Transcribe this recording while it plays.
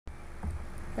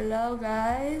Hello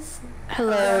guys.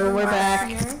 Hello, we're back.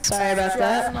 Here. Sorry about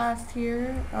that. Last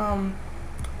here.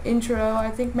 Intro.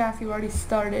 I think Matthew already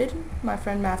started. My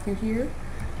friend Matthew here.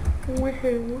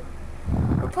 Woohoo!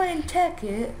 We're playing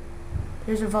Tekkit.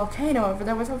 There's a volcano over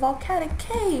there with a volcanic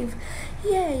cave.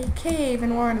 Yay, cave!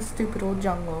 And we're in a stupid old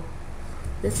jungle.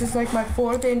 This is like my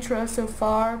 4th intro so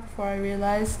far. Before I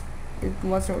realized it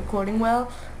wasn't recording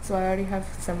well, so I already have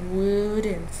some wood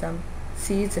and some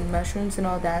seeds and mushrooms and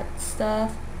all that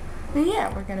stuff. And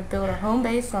yeah, we're gonna build our home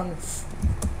base on this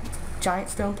giant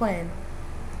stone plane.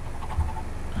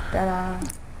 Ta-da!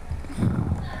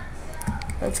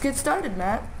 Let's get started,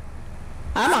 Matt.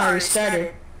 I'm already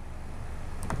started.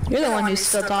 You're the one who's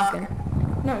still talking.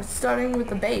 No, starting with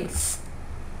the base.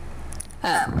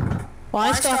 Oh. Well,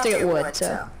 I still have to get wood,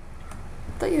 so.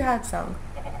 I thought you had some.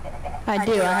 I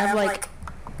do. I have like,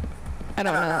 I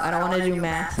don't know. I don't want to do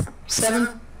math.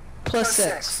 7 plus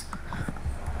 6.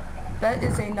 That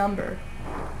is a number.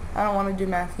 I don't want to do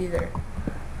math either.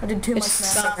 I did too much math.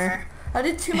 Summer. I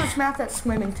did too much math at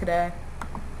swimming today.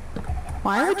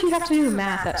 Why would you have to do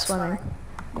math at swimming?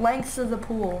 Lengths of the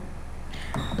pool.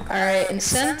 Alright, and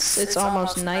since it's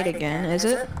almost night again, is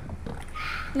it?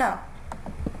 No.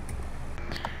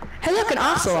 Hey, look, an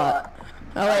ocelot.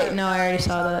 Oh wait, no, I already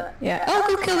saw that. Yeah.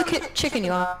 Oh, go kill the chicken,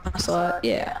 you ocelot.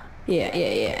 Yeah.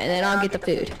 And then I'll get the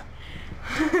food.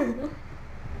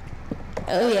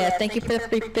 Oh yeah, thank you for the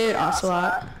free food,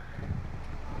 ocelot.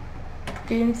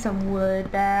 Getting some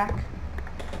wood back.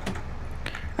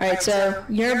 Alright, so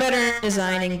you're better at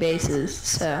designing bases,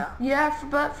 so. Yeah,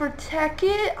 but for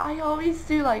Tekkit, I always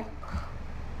do like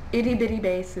itty bitty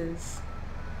bases.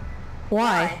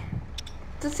 Why?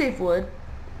 To save wood.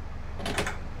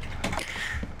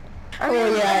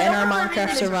 Oh yeah, in our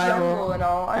Minecraft survival,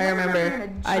 I remember,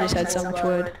 I just had so much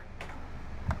wood.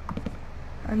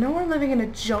 I know we're living in a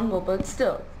jungle, but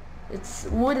still,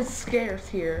 wood is scarce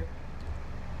here.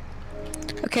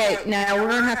 Okay, now we're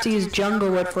gonna have to use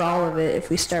jungle wood for all of it if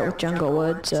we start with jungle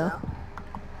wood, so.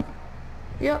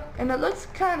 Yep, and it looks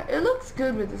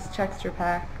good with this texture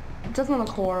pack. It doesn't look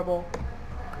horrible.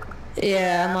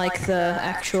 Yeah, unlike the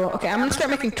actual, okay, I'm gonna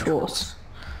start making tools.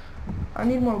 I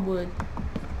need more wood.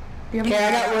 Okay,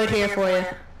 I got wood here for you.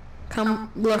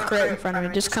 Come look right in front of me,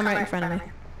 just come right in front of me.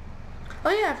 Oh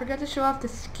yeah, I forgot to show off the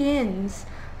skins.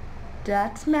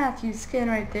 That's Matthew's skin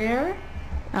right there.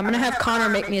 I'm gonna have Connor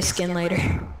make me a skin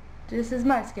later. This is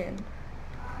my skin.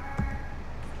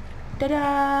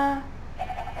 Ta-da!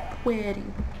 Pretty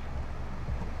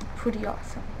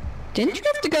awesome. Didn't you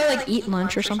have to go like eat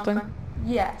lunch or something?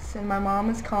 Yes, and my mom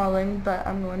is calling, but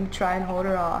I'm going to try and hold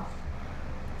her off.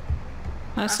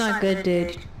 That's not good,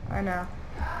 dude. I know.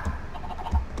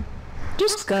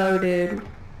 Just go, dude.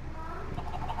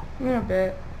 In a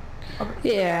bit.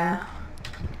 Yeah.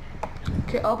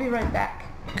 Okay, I'll be right back.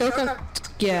 Go.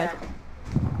 Yeah.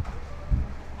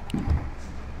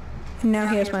 And now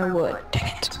here's my wood.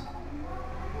 Dang it.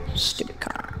 Stupid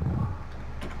car.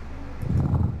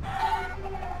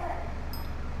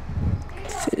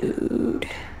 Food.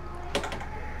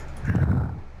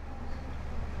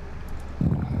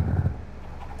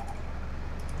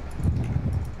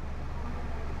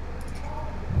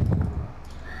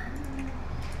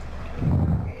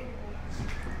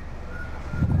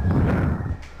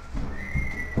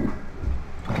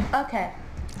 Okay.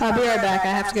 I'll be right back. I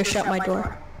have to go shut my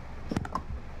door.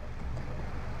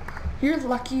 You're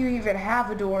lucky you even have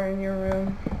a door in your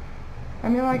room. I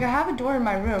mean, like, I have a door in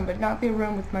my room, but not the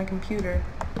room with my computer.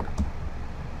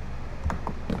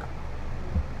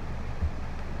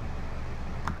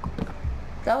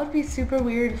 That would be super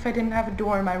weird if I didn't have a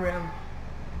door in my room.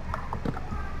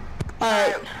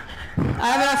 Alright.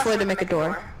 I have enough wood to make a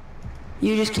door.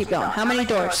 You just keep going. How many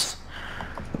doors?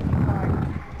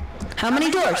 How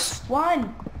many doors? 1.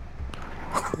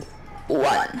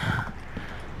 1.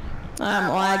 I'm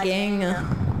lagging.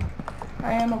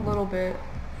 I am a little bit.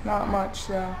 Not much,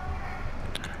 though.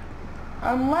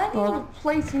 I'm lagging with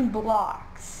placing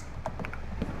blocks.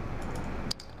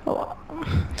 Oh,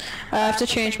 I have to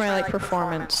change my, like,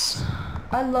 performance.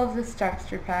 I love this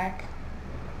texture pack.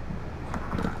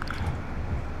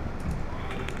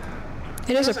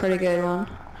 It is a pretty good one.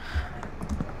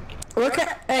 What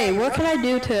can I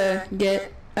do to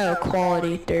get,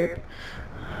 quality dirt?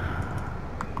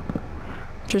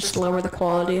 Just lower the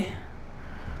quality.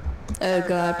 Oh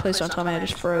god, please don't tell me I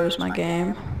just froze my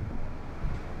game.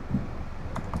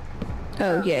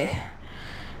 Oh yeah.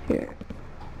 Here.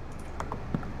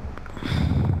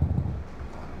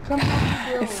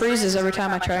 It freezes every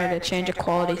time I try to change a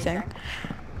quality thing.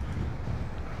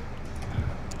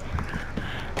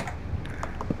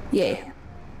 Yeah.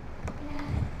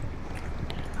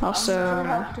 Also, I'm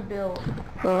gonna have to build.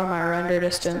 lower my render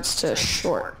distance to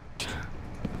short.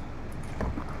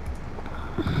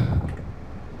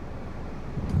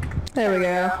 There we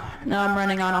go. Now I'm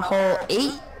running on a whole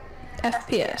 8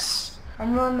 FPS.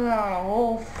 I'm running on a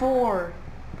whole 4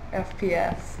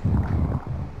 FPS.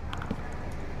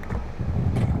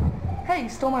 Hey, you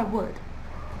stole my wood.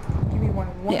 Give me one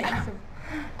Yeah. piece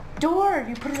of... Door!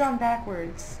 You put it on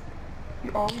backwards.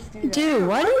 You always do that. Dude,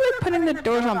 why do you like putting the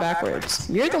doors on backwards?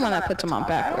 You're the one that puts them on I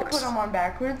don't put backwards. them on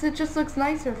backwards. It just looks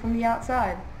nicer from the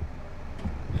outside.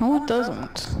 No, it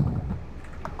doesn't.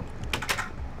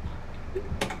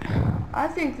 I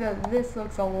think that this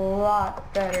looks a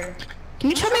lot better. Can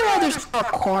you tell me why there's no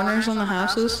corners on the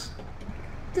houses?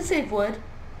 To save wood.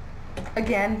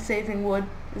 Again, saving wood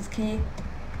is key.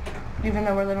 Even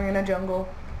though we're living in a jungle.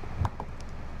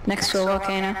 Next to a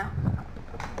volcano.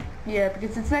 Yeah,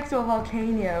 because it's next to a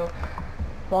volcano.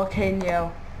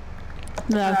 Volcano.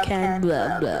 Volcano,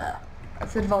 blah, blah. I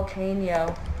said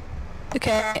volcano.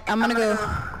 Okay, I'm gonna go...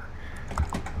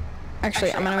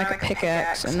 Actually, I'm gonna make a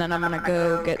pickaxe, and then I'm gonna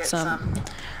go get some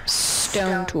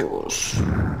stone tools.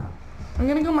 I'm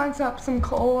gonna go mine up some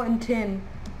coal and tin.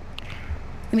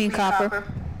 You mean copper?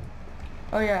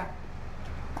 Oh yeah.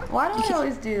 Why do I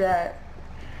always do that?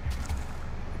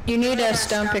 You need a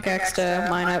stone pickaxe to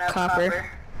mine up copper.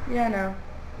 Yeah, I know.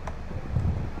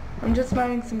 I'm just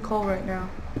mining some coal right now.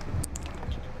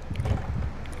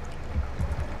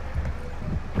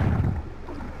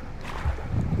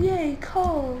 Yay,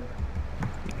 coal!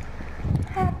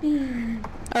 Happy!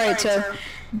 Alright, so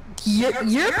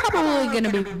you're probably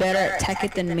gonna be better at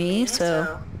Tekkit than me,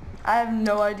 so... I have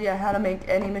no idea how to make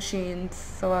any machines,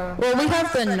 so Well, we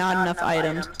have the not enough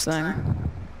items thing,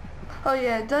 oh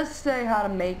yeah, it does say how to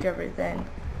make everything.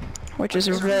 which is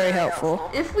very helpful.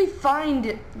 If we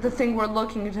find the thing we're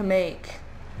looking to make,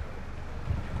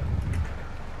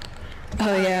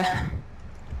 Oh yeah.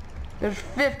 there's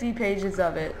 50 pages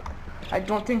of it. I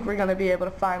don't think we're gonna be able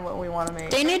to find what we want to make.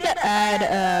 They need to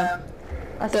add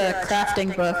the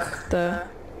crafting book, the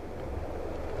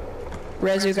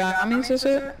Rezugamis, is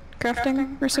it?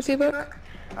 Crafting recipe book?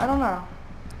 I don't know.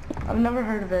 I've never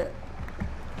heard of it.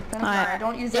 I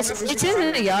don't use It's any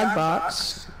in the Yog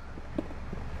box.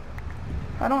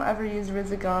 I don't ever use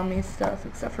Rizigami stuff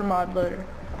except for mod loader.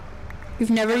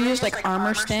 You've never used like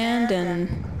armor stand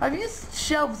and I've used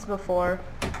shelves before.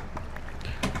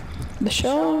 the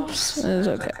shelves is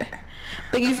okay.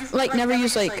 But you've like never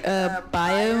used like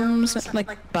biomes, like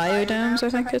biodomes I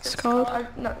think it's called.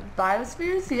 No,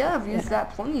 biospheres? Yeah, I've used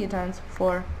that plenty of times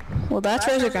before. Well, that's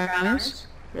Rezugamis.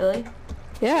 Really?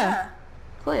 Yeah.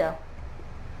 Cleo.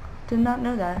 Did not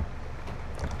know that.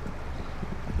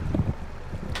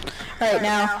 Alright,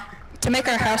 now, to make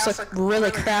our house look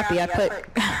really crappy, I put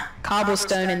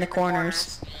cobblestone in the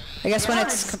corners. I guess when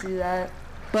it's... do that.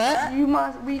 What?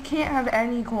 We can't have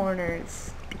any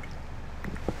corners.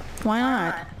 Why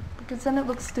not? Because then it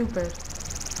looks stupid.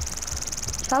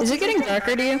 Is it getting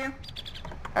darker to you?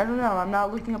 I don't know, I'm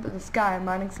not looking up at the sky, I'm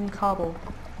mining some cobble.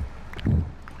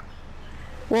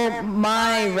 Well,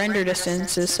 my render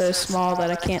distance is so small that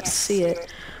I can't see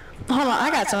it. Hold on, I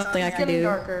got something I It's can getting do.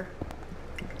 darker.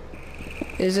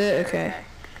 Is it? Okay.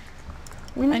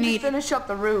 We need to finish up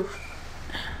the roof.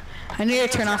 I need to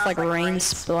turn off like rain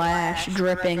splash,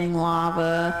 dripping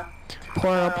lava,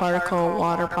 portal particle,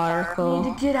 water We particle.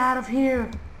 need to get out of here.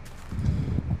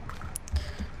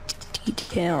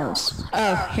 Details.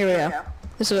 Oh, here we go.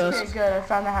 This Okay, is. good, I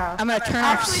found the house. I'm gonna turn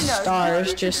off Actually, no,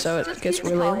 stars just so it just gets keep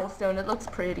the really. cobblestone, it looks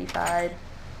pretty-fied.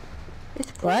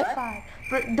 It's What?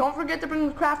 pretty-fied. Don't forget to bring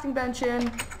the crafting bench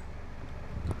in.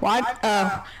 Why?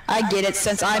 Oh, I get it.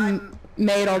 Since I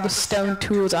made all the stone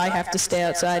tools, I have to stay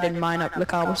outside and mine up the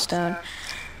cobblestone.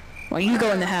 Well, you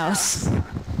go in the house.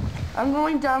 I'm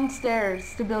going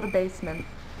downstairs to build a basement.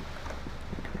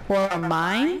 Or a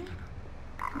mine?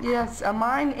 Yes, a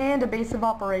mine and a base of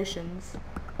operations.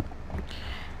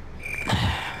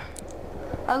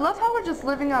 I love how we're just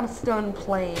living on a stone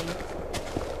plain.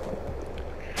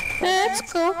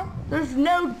 That's cool. There's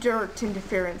no dirt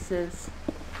interferences.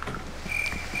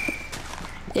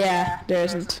 Yeah, there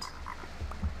isn't.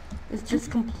 It's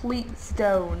just complete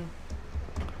stone.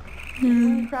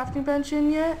 Any crafting bench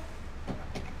in yet?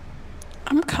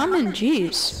 I'm coming,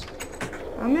 jeez.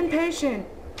 I'm impatient.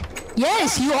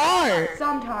 Yes, you are.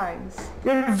 Sometimes.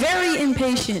 You're very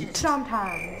impatient.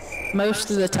 Sometimes. Most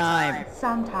of the time.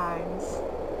 Sometimes.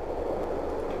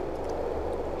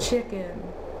 Chicken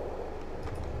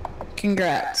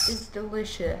Congrats. is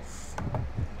delicious.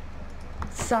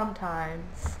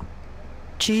 Sometimes.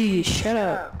 Jeez, shut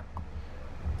up.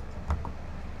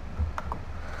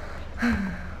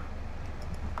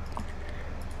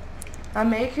 I'm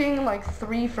making like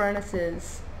 3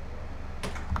 furnaces.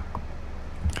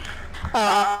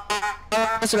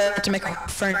 I was about to make a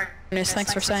furnace.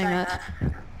 Thanks for saying that.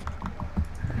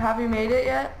 Have you made it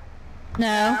yet?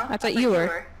 No, I thought you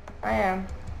were. I am.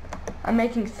 I'm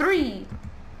making 3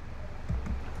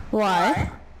 Why?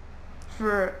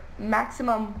 for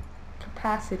maximum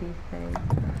capacity thing.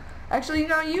 Actually,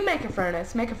 no, you make a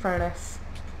furnace. Make a furnace.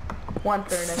 1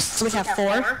 furnace. So we have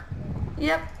 4?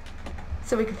 Yep.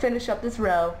 So we can finish up this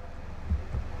row.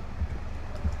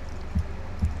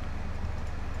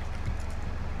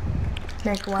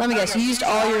 Make 1. Let me guess, you used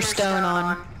all your stone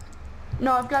on.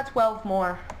 No, I've got 12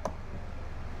 more.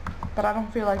 But I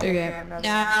don't feel like Okay. making another.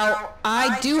 Now,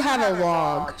 I do have a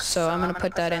log, so I'm gonna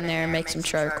put that in there and make some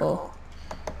charcoal.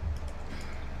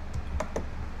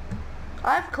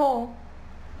 I have coal.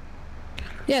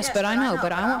 Yes, but I know,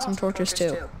 but I want some torches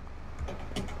too.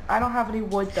 I don't have any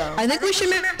wood though. I think we should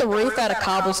make the roof out of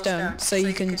cobblestone so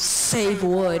you can save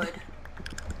wood.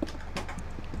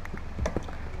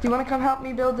 Do you want to come help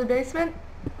me build the basement?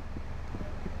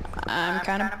 I'm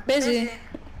kind of busy.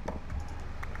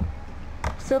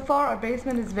 So far, our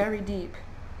basement is very deep.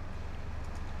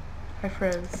 I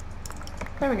froze.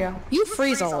 There we go. You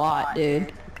freeze a lot,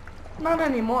 dude. Not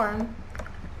anymore.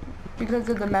 Because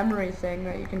of the memory thing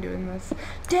that you can do in this.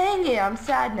 Dang it, I'm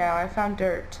sad now. I found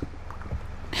dirt.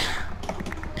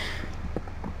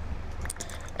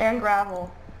 And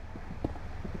gravel.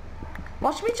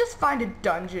 Watch me just find a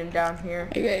dungeon down here.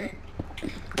 Okay.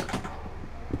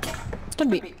 That'd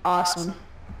be awesome.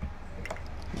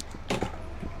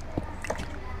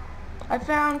 I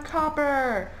found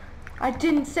copper. I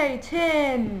didn't say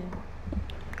tin.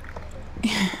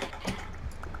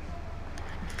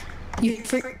 You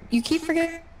keep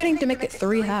forgetting to make it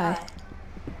 3 high.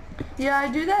 Yeah, I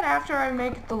do that after I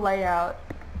make the layout.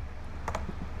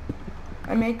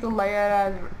 I make the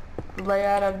layout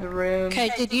of the room.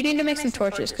 Okay, dude, you need to make some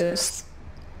torches, because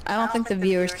I don't think the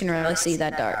viewers can really see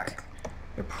that dark.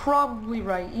 You're probably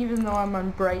right, even though I'm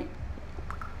on bright.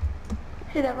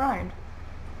 Hey, that rhymed.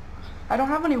 I don't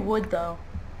have any wood, though.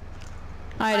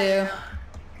 I do.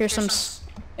 Here's some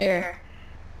air.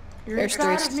 You're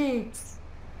proud of me.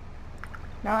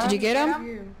 Now Did you get I'm him?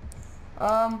 you.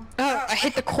 Oh, I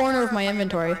hit the corner of my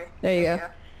inventory. There you go.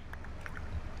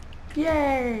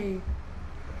 Yay!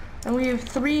 And we have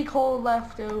 3 coal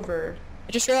left over.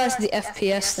 I just realized the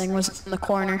FPS thing was in the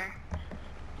corner.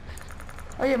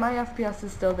 Oh yeah, my FPS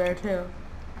is still there too.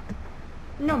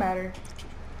 No matter.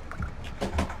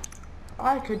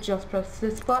 I could just press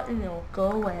this button and it'll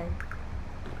go away.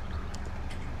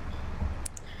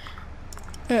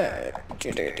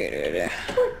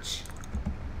 Which?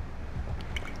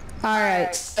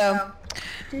 Alright, so...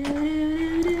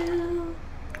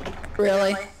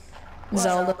 Really?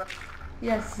 Zelda?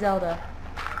 Yes, Zelda.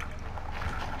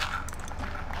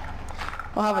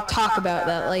 We'll have a talk about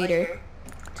that later.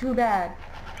 Too bad.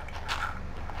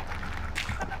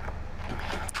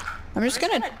 I'm just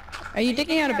gonna... Are you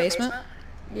digging out a basement?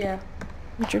 Yeah.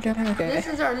 What you're doing? Okay. This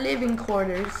is our living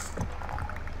quarters.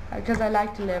 Because I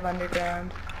like to live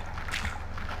underground.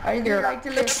 I either You're like to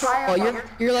a live high troll. up.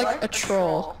 You're like a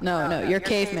troll. No, you're a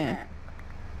caveman.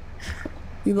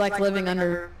 You like living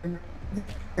underground.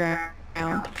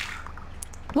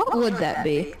 What would that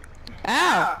be?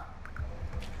 Ow!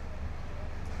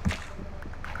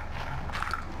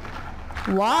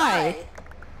 Why?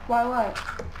 Why what?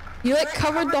 You like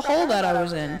covered the hole that I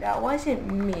was in. That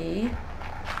wasn't me.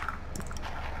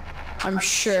 I'm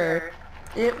sure.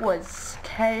 It was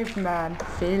Caveman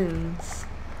Films.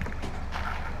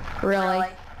 Really?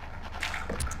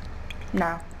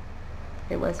 No.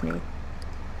 It was me.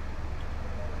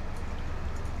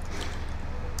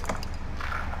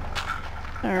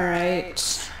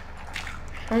 Alright.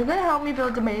 Are you gonna help me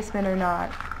build the basement or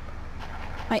not?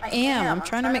 I am. I'm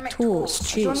trying to make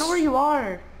tools. I don't know where Jeez. you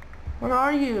are. Where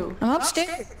are you? I'm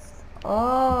upstairs.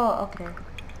 Oh, okay.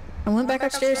 I went back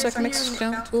upstairs so I can make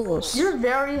stone tools. You're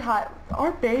very high.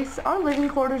 Our living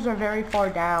quarters are very far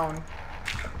down.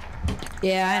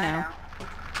 Yeah,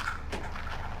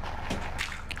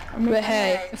 I know. But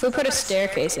hey, if we put a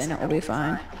staircase in, it will be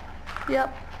fine.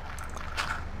 Yep.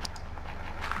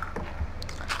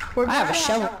 I have a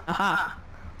shovel. Aha.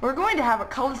 We're going to have a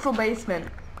colorful basement.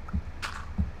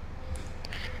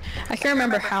 I can't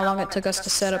remember how long it took us to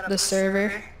set up this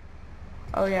server.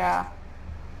 Oh yeah.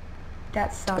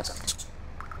 That sucks.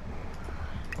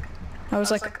 I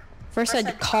was like, first I had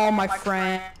to call my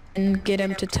friend and get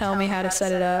him to tell me how to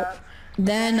set it up.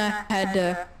 Then I had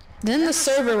to... Then the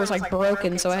server was like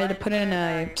broken, so I had to put in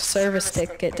a service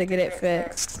ticket to get it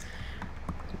fixed.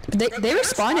 They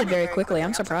responded very quickly.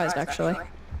 I'm surprised, actually.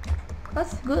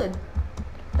 That's good.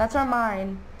 That's our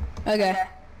mine. Okay.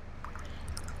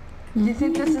 Do you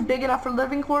think this is big enough for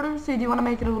living quarters, or do you want to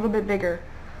make it a little bit bigger?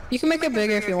 You can make it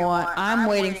bigger if you want. I'm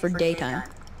waiting for daytime.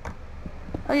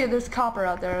 Oh yeah, there's copper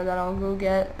out there that I'll go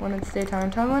get when it's daytime.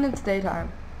 Tell me when it's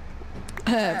daytime.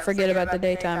 Forget about the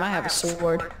daytime. I have a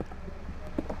sword.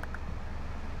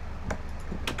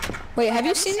 Wait, have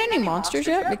you seen any monsters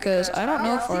yet? Because I don't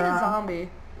know if I've seen a zombie.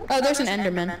 Oh, there's an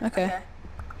Enderman. Okay.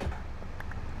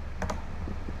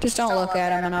 Just don't look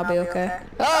at him and I'll be okay.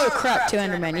 Oh crap, 2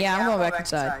 Endermen. Yeah, I'm going back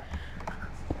inside.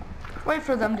 Wait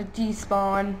for them to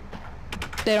despawn.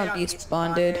 They don't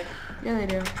despawn, dude. Yeah, they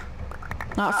do.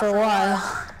 Not for a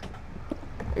while.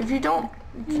 If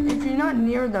you're not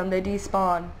near them, they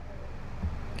despawn.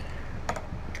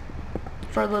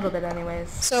 For a little bit anyways.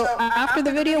 So, after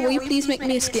the video, will you please make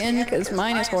me a skin? Because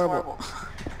mine is horrible.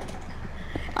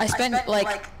 I spent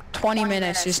like 20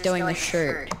 minutes just doing the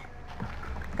shirt.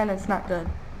 And it's not good.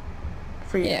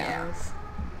 For you guys.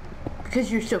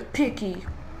 Because you're so picky.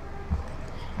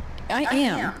 I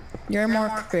am. You're more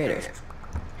creative.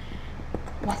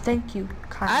 Well, thank you.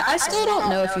 I still don't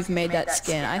know if you've made that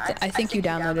skin. I think you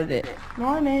downloaded it. No,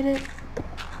 I made it.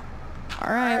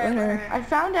 Alright, whatever. I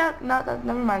found out,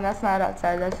 never mind, that's not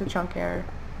outside, that's a chunk error.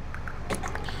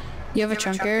 You have a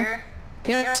chunk error?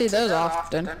 You don't see those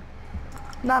often.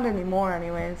 Not anymore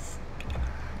anyways.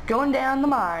 Going down the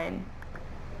mine.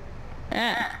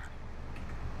 Yeah.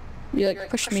 You like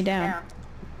pushed me down.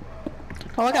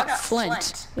 Oh, I got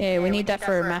flint. Yeah, we need that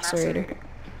for a macerator.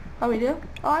 Oh, we do?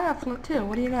 Oh, I have flint too.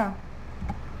 What do you know?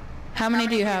 How many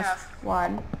do you have?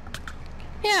 1.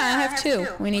 Yeah, I have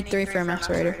 2. We need 3 for a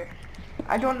macerator.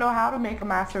 I don't know how to make a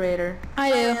macerator.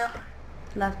 I do.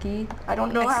 Lucky. I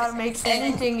don't know how to make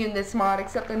anything in this mod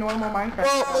except the normal Minecraft.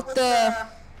 Well,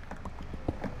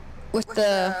 with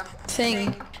the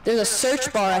thing, there's a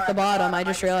search bar at the bottom. I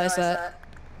just realized that.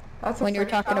 When you're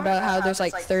talking about how there's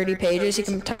like 30 pages, you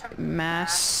can type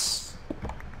mass.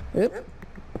 Oop.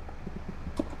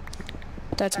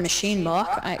 That's machine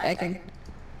block. I can.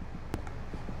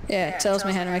 Yeah, it tells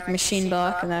me how to make a machine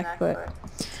block and that, but.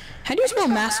 How do you spell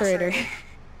macerator?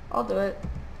 I'll do it.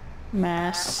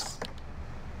 Mass.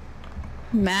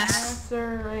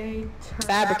 Macerator.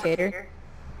 Fabricator.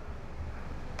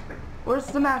 Where's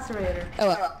the macerator? Oh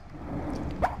well.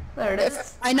 There it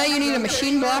is. I know you need a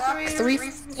machine block, 3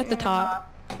 at the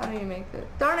top. How do you make it?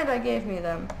 Darn it, I gave me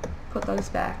them. Put those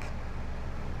back.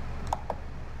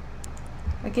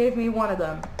 It gave me 1 of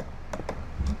them.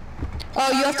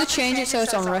 Oh, you have to change it so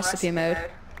it's on recipe mode.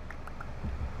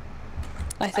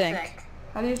 I think.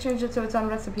 How do you change it so it's on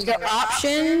recipe You go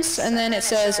options, and then it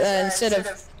says, instead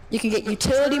of, you can get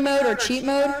utility mode or cheat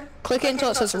mode, click it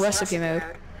until it says recipe mode.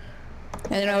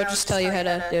 And then it will just tell you how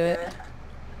to do it.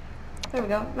 There we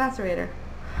go, macerator.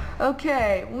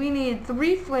 Okay, we need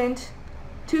 3 flint,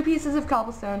 2 pieces of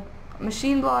cobblestone, a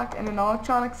machine block, and an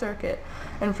electronic circuit.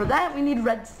 And for that, we need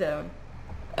redstone.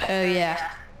 Oh,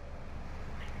 yeah.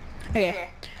 Okay.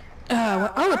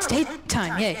 Oh, it's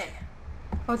daytime, yay.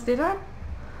 Oh, it's daytime?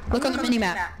 Look on the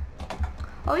mini-map.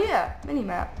 Oh yeah,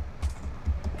 mini-map.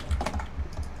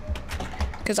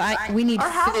 Because we need Our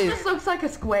house food. just looks like a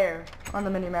square on the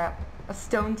mini-map. A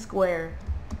stone square.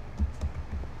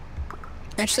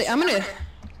 Actually, I'm gonna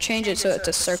change it so it's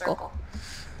a circle.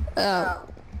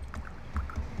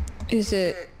 Is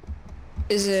it,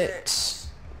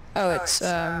 oh, it's,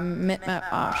 map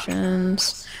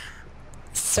options,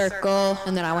 circle,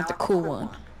 and then I want the cool one.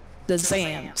 The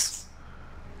Zams.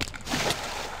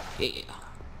 Yeah.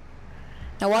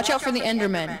 Now watch out for the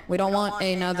Endermen. We don't want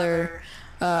another,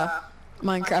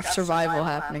 Minecraft survival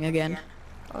happening again.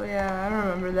 Oh yeah, I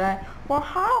remember that. Well,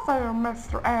 hi there,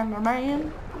 Mr.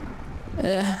 Enderman.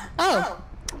 Oh.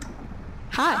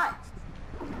 Hi.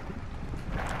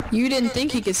 You didn't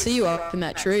think he could see you up in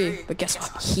that tree, but guess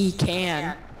what? He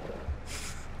can.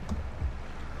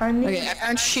 Okay, I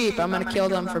found sheep. I'm gonna kill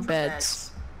them for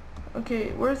beds.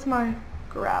 Okay, where's my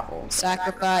gravel?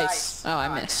 Sacrifice. Oh, I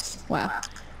missed. Wow.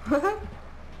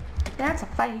 That's a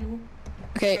fail.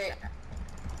 Okay.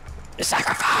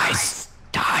 Sacrifice.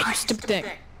 Die, you stupid thing.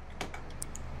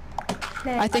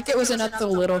 I think it was another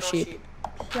little sheep.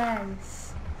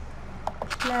 Place.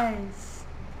 Place.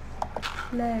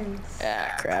 Place.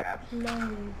 Ah, crap.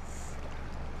 Place.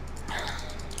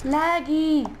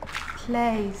 Laggy.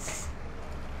 Place.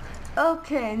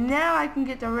 Okay, now I can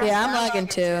get the rest. Yeah, I'm lagging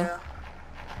too.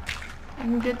 I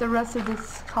can get the rest of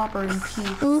this copper in peace.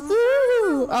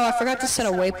 Woohoo! Oh, I forgot to set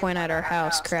a waypoint at our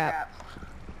house. Crap.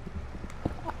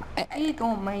 It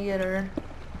don't matter.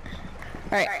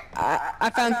 Alright, I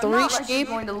found 3 Not like you're sheep.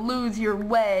 going to lose your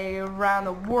way around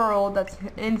a world that's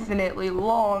infinitely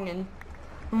long and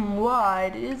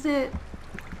wide, is it?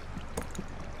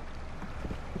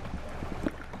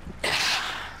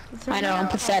 I know, I'm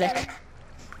pathetic.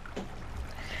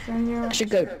 I should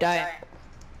go die.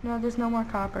 No, there's no more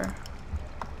copper.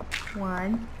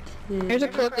 1, 2. Here's a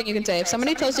cool thing you can say. If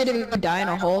somebody tells you to die in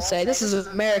a hole, say, "This is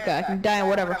America. I can die in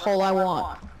whatever hole I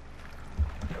want."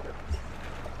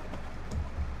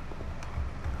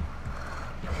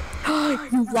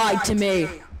 You lied to me.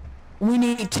 We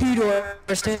need 2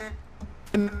 doors to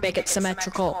make it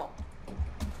symmetrical.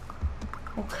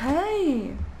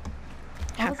 Okay.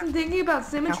 I wasn't thinking about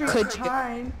symmetry at the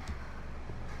time.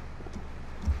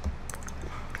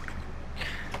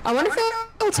 I wonder if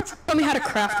it'll tell me how to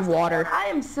craft water. I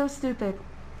am so stupid.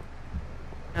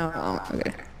 Oh,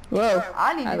 okay. Whoa.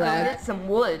 I need to go get some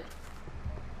wood.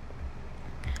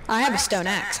 I have a stone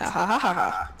axe. Ha ha ha ha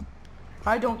ha.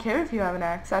 I don't care if you have an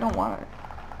axe. I don't want it.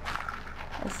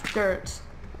 That's dirt.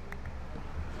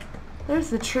 There's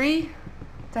the tree.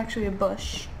 It's actually a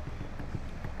bush.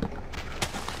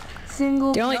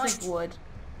 Single piece of wood.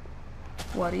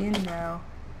 What do you know?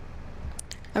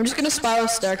 I'm just gonna spiral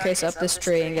staircase up this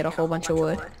tree and get a whole bunch of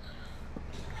wood.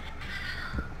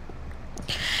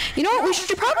 You know what? We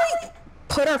should probably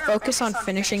put our focus on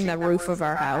finishing the roof of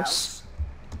our house.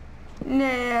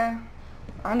 Nah.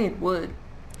 I need wood.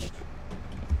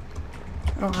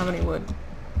 I don't have any wood.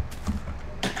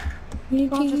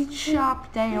 I'll just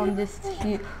chop down this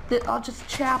here. I'll just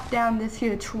chop down this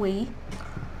here tree.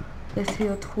 This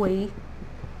here tree.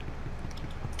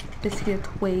 This here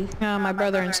tree. My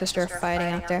brother and sister are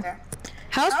fighting out there.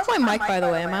 How's my mic, by the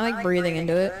way? Am I like breathing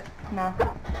into it? No.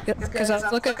 Because I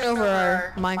was looking over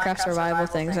our Minecraft survival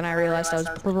things and I realized I was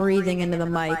breathing into the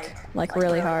mic like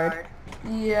really hard.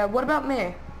 Yeah. What about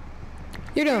me?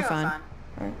 You're doing fine.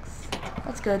 Thanks.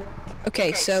 That's good.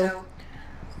 Okay, so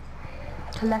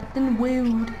collecting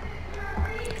wood.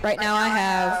 Right now I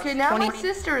have Okay, now 20... my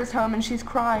sister is home and she's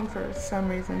crying for some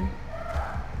reason.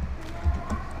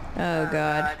 Oh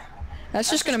god.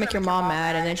 That's just gonna make your mom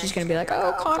mad and then she's gonna be like,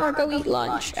 "Oh, Connor, go eat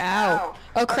lunch." Ow.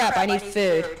 Oh crap, I need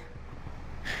food.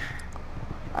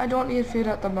 I don't need food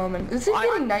at the moment. Is it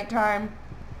getting nighttime?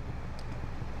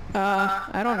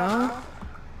 I don't know.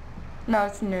 No,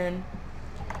 it's noon.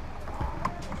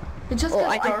 It just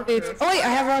got darker. Oh wait, I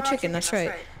have raw chicken, that's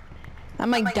right. I'm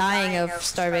like dying of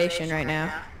starvation right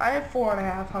now. I have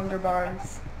 4.5 hunger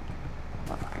bars.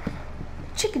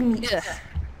 Chicken meat. Ugh.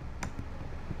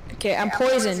 Okay, I'm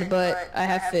poisoned, but I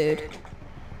have food.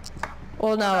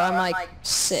 Well, no, I'm like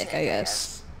sick, I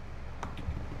guess.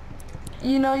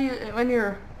 You know, when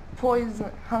you're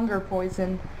hunger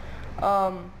poison,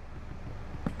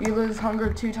 you lose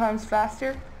hunger 2 times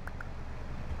faster.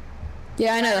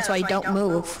 Yeah, I know. That's why you don't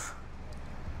move.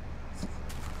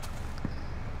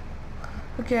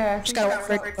 Okay, I Just gotta wait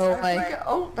for it to go away.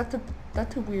 Oh, that's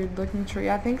a weird looking tree.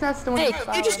 I think that's the one. Hey,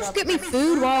 you just get me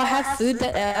food while I have food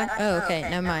that... oh, okay,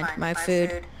 never mind. My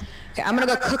food. Okay, I'm gonna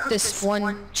go cook this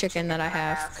one chicken that I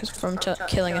have from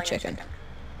killing a chicken.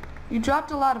 You dropped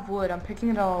a lot of wood. I'm picking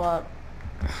it all up.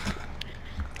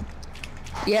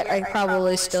 Yet I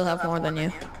probably still have more than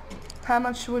you. How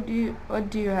much wood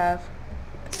do you have?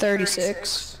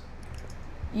 36.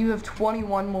 You have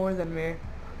 21 more than me.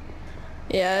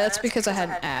 Yeah, that's because I had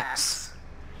an axe.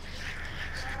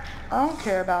 I don't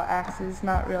care about axes,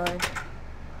 not really.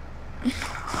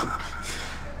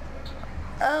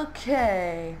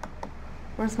 Okay.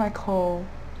 Where's my coal?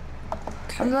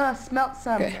 I'm gonna smelt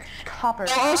some copper.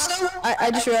 Also,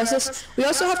 I just realized this. We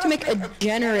also have to make a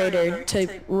generator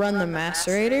to run the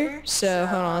macerator. So,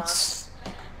 hold on, let's...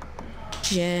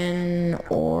 Generate.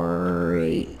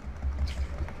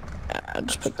 I'll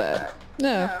just put that.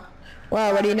 No.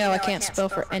 Wow, what do you know? I can't spell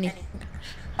for anything.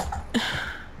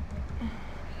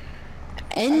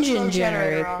 Engine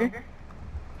generator.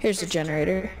 Here's the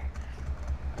generator.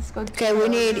 Okay, we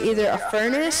need either a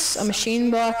furnace, a machine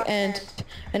block, and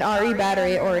an RE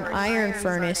battery, or an iron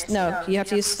furnace. No, you have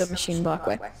to use the machine block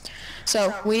way.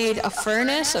 So we need a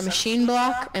furnace, a machine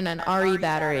block, and an RE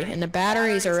battery. And the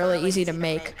batteries are really easy to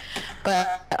make,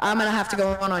 but I'm gonna have to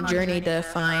go on a journey to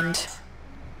find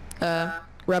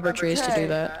rubber trees to do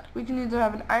that. We can either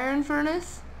have an iron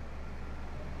furnace,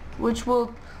 which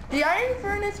will... The iron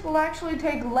furnace will actually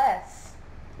take less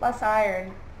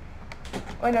iron.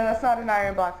 Oh no, that's not an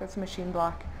iron block, that's a machine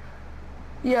block.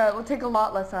 Yeah, it will take a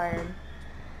lot less iron.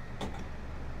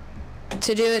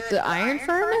 To do it the iron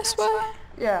furnace way?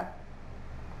 Yeah.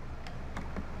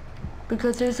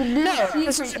 Because there's a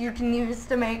new secret you can use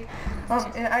to make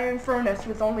an iron furnace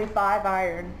with only 5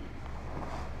 iron.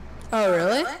 Oh,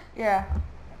 really? Yeah.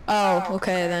 Oh,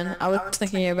 okay then. I was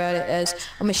thinking about it as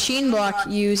a machine block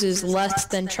uses less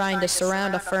than trying to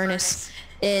surround a furnace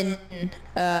in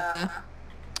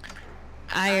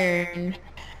iron.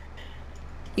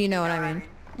 You know what I mean.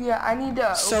 Yeah, I need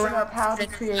to open up how to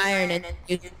create iron and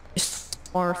use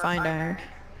more refined iron.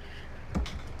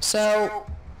 So,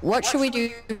 what should we do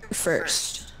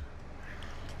first?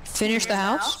 Finish the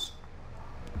house?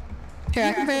 Here,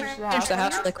 I can finish the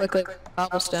house really quickly with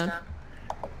cobblestone.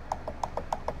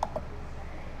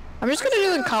 I'm just gonna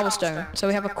do it in cobblestone, so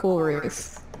we have a cool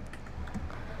roof.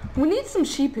 We need some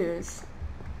sheepoos.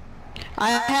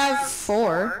 I have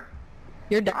 4.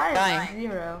 You're I dying. have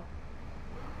 0.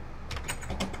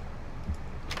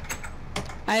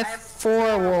 I have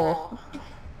 4 wool.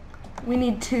 We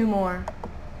need 2 more.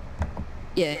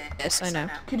 Yes, I know.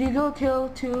 Could you go kill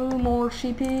 2 more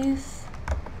sheepies?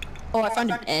 Oh, I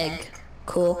found an egg.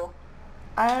 Cool.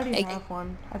 I already have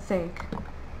one, I think.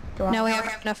 Now we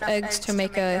have enough eggs to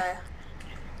make a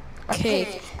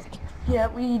cake. Yeah,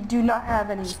 we do not have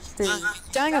any food.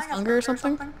 Dying of hunger or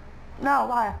something? No,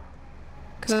 why?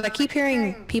 Because I keep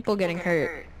hearing people getting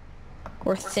hurt.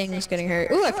 Or things getting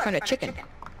hurt. Ooh, I found a chicken.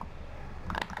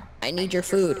 I need your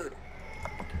food.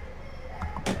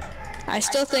 I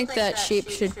still think that sheep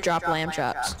should drop lamb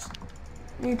chops.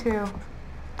 Me too.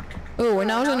 Ooh, when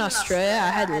I was in Australia,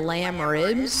 I had lamb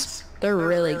ribs. They're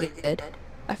really good.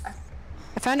 I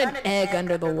found an egg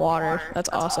under the water. That's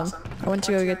awesome. I went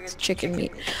to go get chicken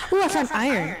meat. Ooh, I found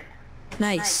iron.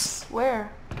 Nice.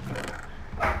 Where?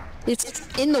 It's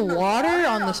in the water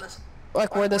on the,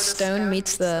 like where the stone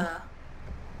meets the...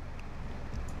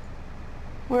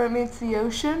 Where it meets the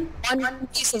ocean? One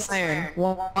piece of iron.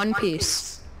 One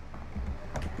piece.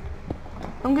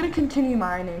 I'm gonna continue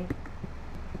mining.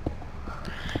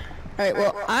 Alright,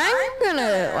 well, I'm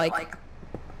gonna, like,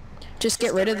 just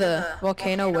get rid of the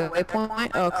volcano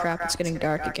waypoint. Oh crap, it's getting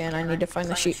dark again. I need to find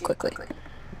the sheep quickly.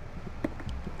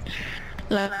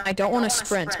 And I don't want to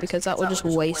sprint because that will just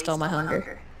waste all my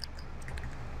hunger.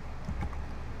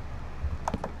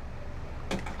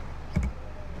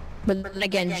 But then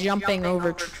again, jumping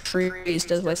over trees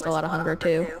does waste a lot of hunger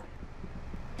too.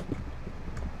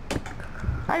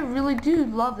 I really do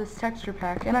love this texture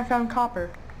pack, and I found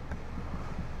copper.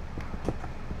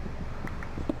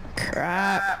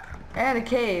 Crap. And a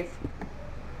cave.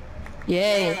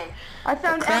 Yay. I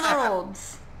found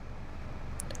emeralds.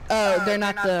 Oh, they're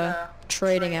not the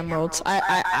trading emeralds.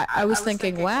 I was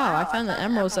thinking, wow, I found the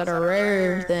emeralds that are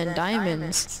rarer than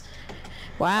diamonds.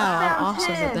 Wow, I'm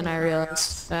awesome, but then I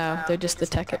realized, oh, they're just the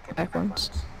Tekkit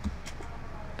ones.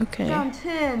 Okay. Found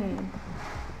tin.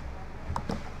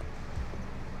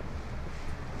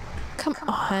 Come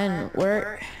on,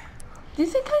 where... Do you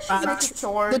think I should make a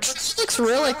sword? The tree looks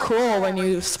really cool when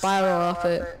you spiral up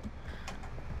it.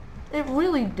 It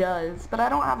really does, but I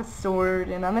don't have a sword,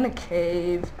 and I'm in a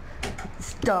cave.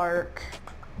 It's dark.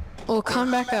 Well, come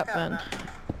back up then.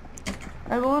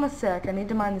 I will in a sec. I need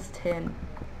to mine this tin.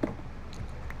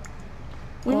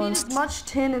 We need as much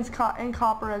tin and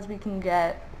copper as we can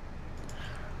get.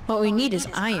 What we need is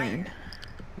iron.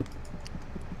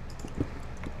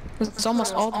 It's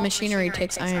almost all the machinery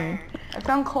takes iron. I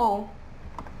found coal.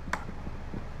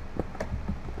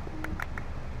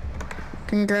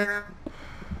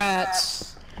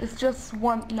 Congrats. It's just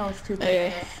one. No, it's 2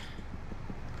 Okay. things.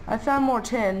 I found more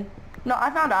tin. No, I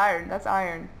found iron. That's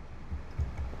iron.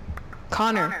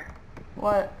 Connor,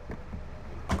 What?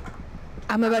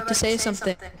 I'm about to say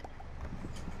something.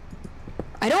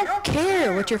 I don't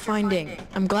care what you're finding.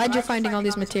 I'm glad you're finding all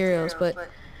these materials, but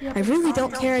I really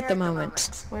don't care at the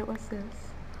moment. Wait, what's this?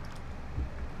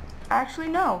 Actually,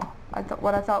 no.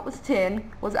 What I thought was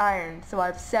tin was iron, so I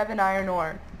have 7 iron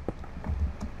ore.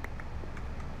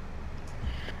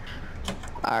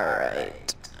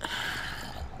 Alright.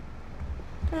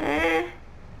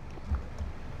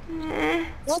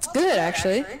 That's good,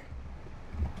 actually.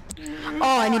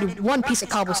 Oh, I need 1 piece of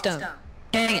cobblestone.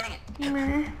 Dang it.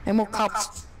 And more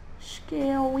cobblestone.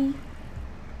 Scary.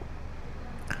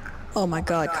 Oh my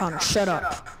god, Connor, shut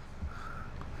up.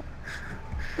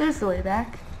 There's the way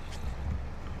back.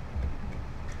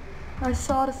 I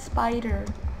saw the spider.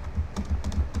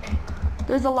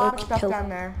 There's a lot of stuff down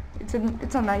there.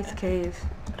 It's a nice cave.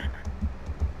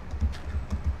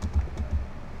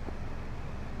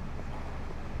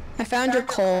 I found your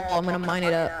coal. I'm gonna mine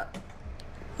it up.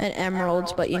 And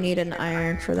emeralds, but you need an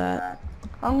iron for that.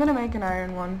 I'm gonna make an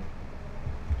iron one.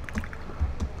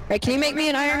 Hey, can you make me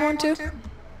an iron one too?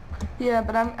 Yeah,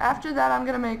 but after that I'm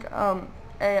gonna make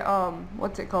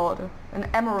what's it called? An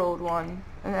emerald one.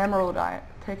 An emerald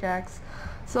pickaxe.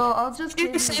 So I'll just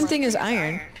Do the same thing as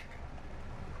iron.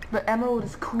 But emerald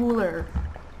is cooler.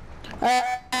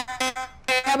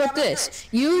 How about this?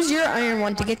 Use your iron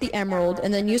one to get the emerald,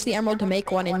 and then use the emerald to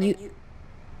make one, and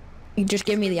you just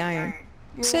give me the iron.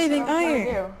 Saving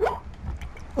iron. What?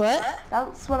 What?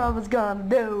 That's what I was gonna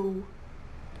do.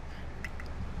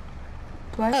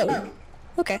 I see. Oh.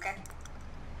 Okay.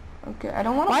 Okay, I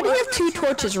don't want to. Why do you have 2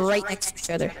 torches right next to each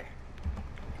other?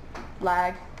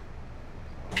 Lag.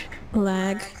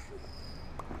 Lag.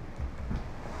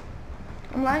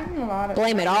 I'm lagging a lot.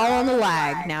 Blame it all on the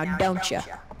lag now, don't you?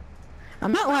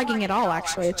 I'm not lagging at all,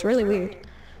 actually. It's really weird.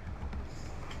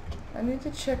 I need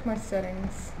to check my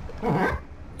settings.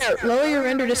 Lower your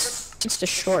render distance to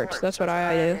short. That's what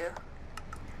I do.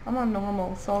 I'm on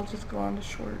normal, so I'll just go on to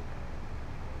short.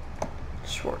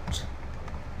 Short.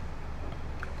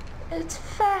 It's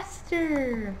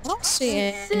faster. I don't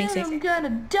see Soon anything. I'm gonna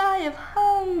die of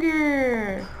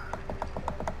hunger.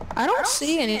 I don't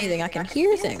see anything. I can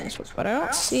hear things, but I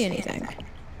don't see anything.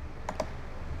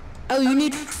 Oh, you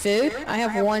need food? I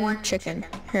have 1 chicken.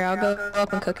 Here, I'll go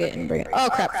up and cook it and bring it. Oh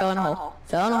crap, fell in a hole.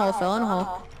 Fell in a hole, fell in a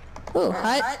hole. Ooh,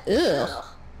 hi. Ugh.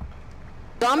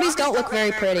 Zombies don't look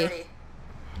very pretty.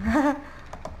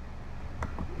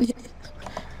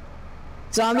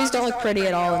 Zombies don't look pretty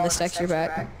at all in this texture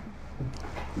pack.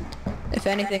 If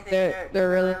anything, they're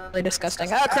really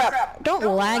disgusting. Oh crap! Don't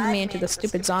lag me into the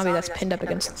stupid zombie that's pinned up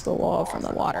against the wall from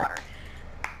the water.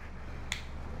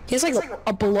 He has like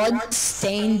a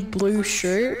blood-stained blue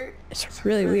shirt. It's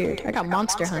really weird. I got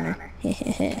Monster Hunter.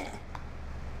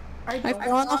 I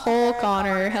fell in the hole,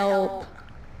 Connor. Help.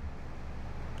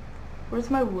 Where's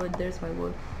my wood? There's my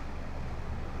wood.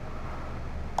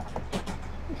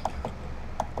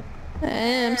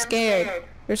 I'm scared.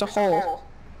 There's a hole.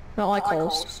 I don't like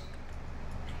holes.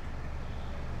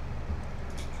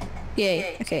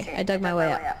 Yay. Okay, I dug my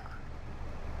way up.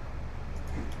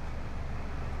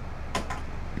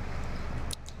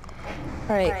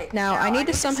 Alright, now I need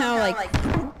to somehow like...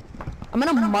 I'm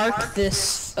gonna mark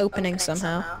this opening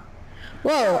somehow.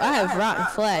 Whoa, I have rotten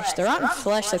flesh. The rotten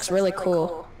flesh looks really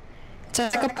cool. It's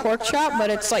like a pork chop, but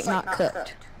it's like not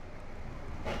cooked.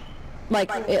 Like,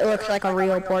 it looks like a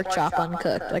real pork chop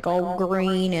uncooked. Like all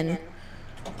green and...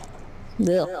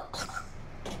 Ugh.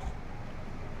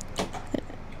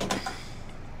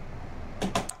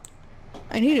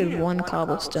 I needed 1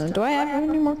 cobblestone. Do I have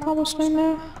any more cobblestone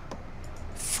now?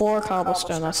 4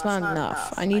 cobblestone, that's not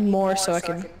enough. I need more so I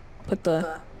can put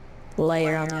the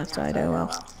layer on the outside. Oh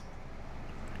well.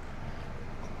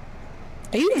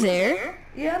 Are you there?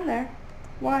 Yeah, I'm there.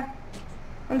 Why?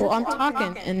 Well, I'm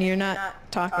talking and you're not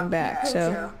talking back,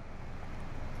 so...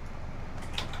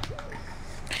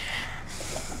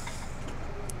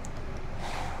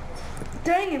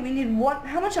 Dang it, we need 1.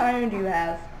 How much iron do you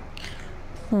have?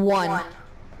 1.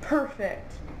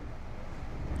 Perfect.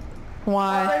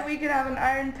 Why? That way we could have an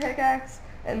iron pickaxe,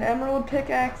 an emerald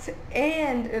pickaxe,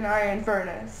 and an iron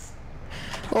furnace.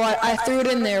 Well, I threw it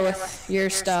in there with your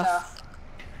stuff.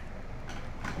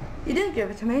 You didn't give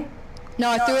it to me.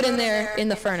 No, I threw it in there in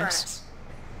the furnace.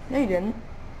 No, you didn't.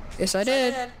 Yes, I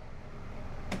did.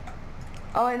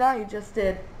 Oh, I know you just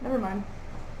did. Never mind.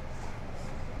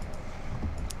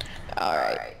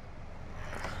 Alright.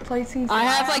 Placing. I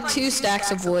have like 2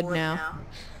 stacks of wood now.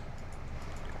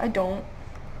 I don't.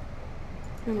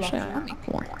 You're lucky. Actually, I'll make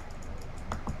more.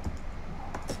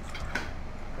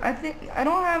 I think I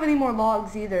don't have any more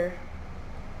logs either.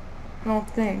 I don't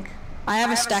think. I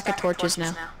have a stack of torches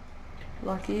now.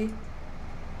 Lucky.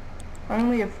 I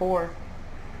only have 4.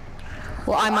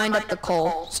 Well, I mined up the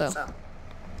coal, so.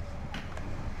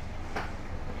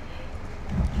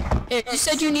 You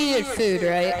said you needed food,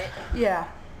 right? Yeah.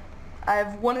 I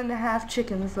have 1.5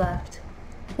 chickens left.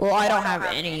 Well, I don't have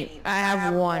any. I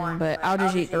have 1, but I'll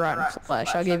just eat the rotten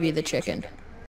flesh. I'll give you the chicken.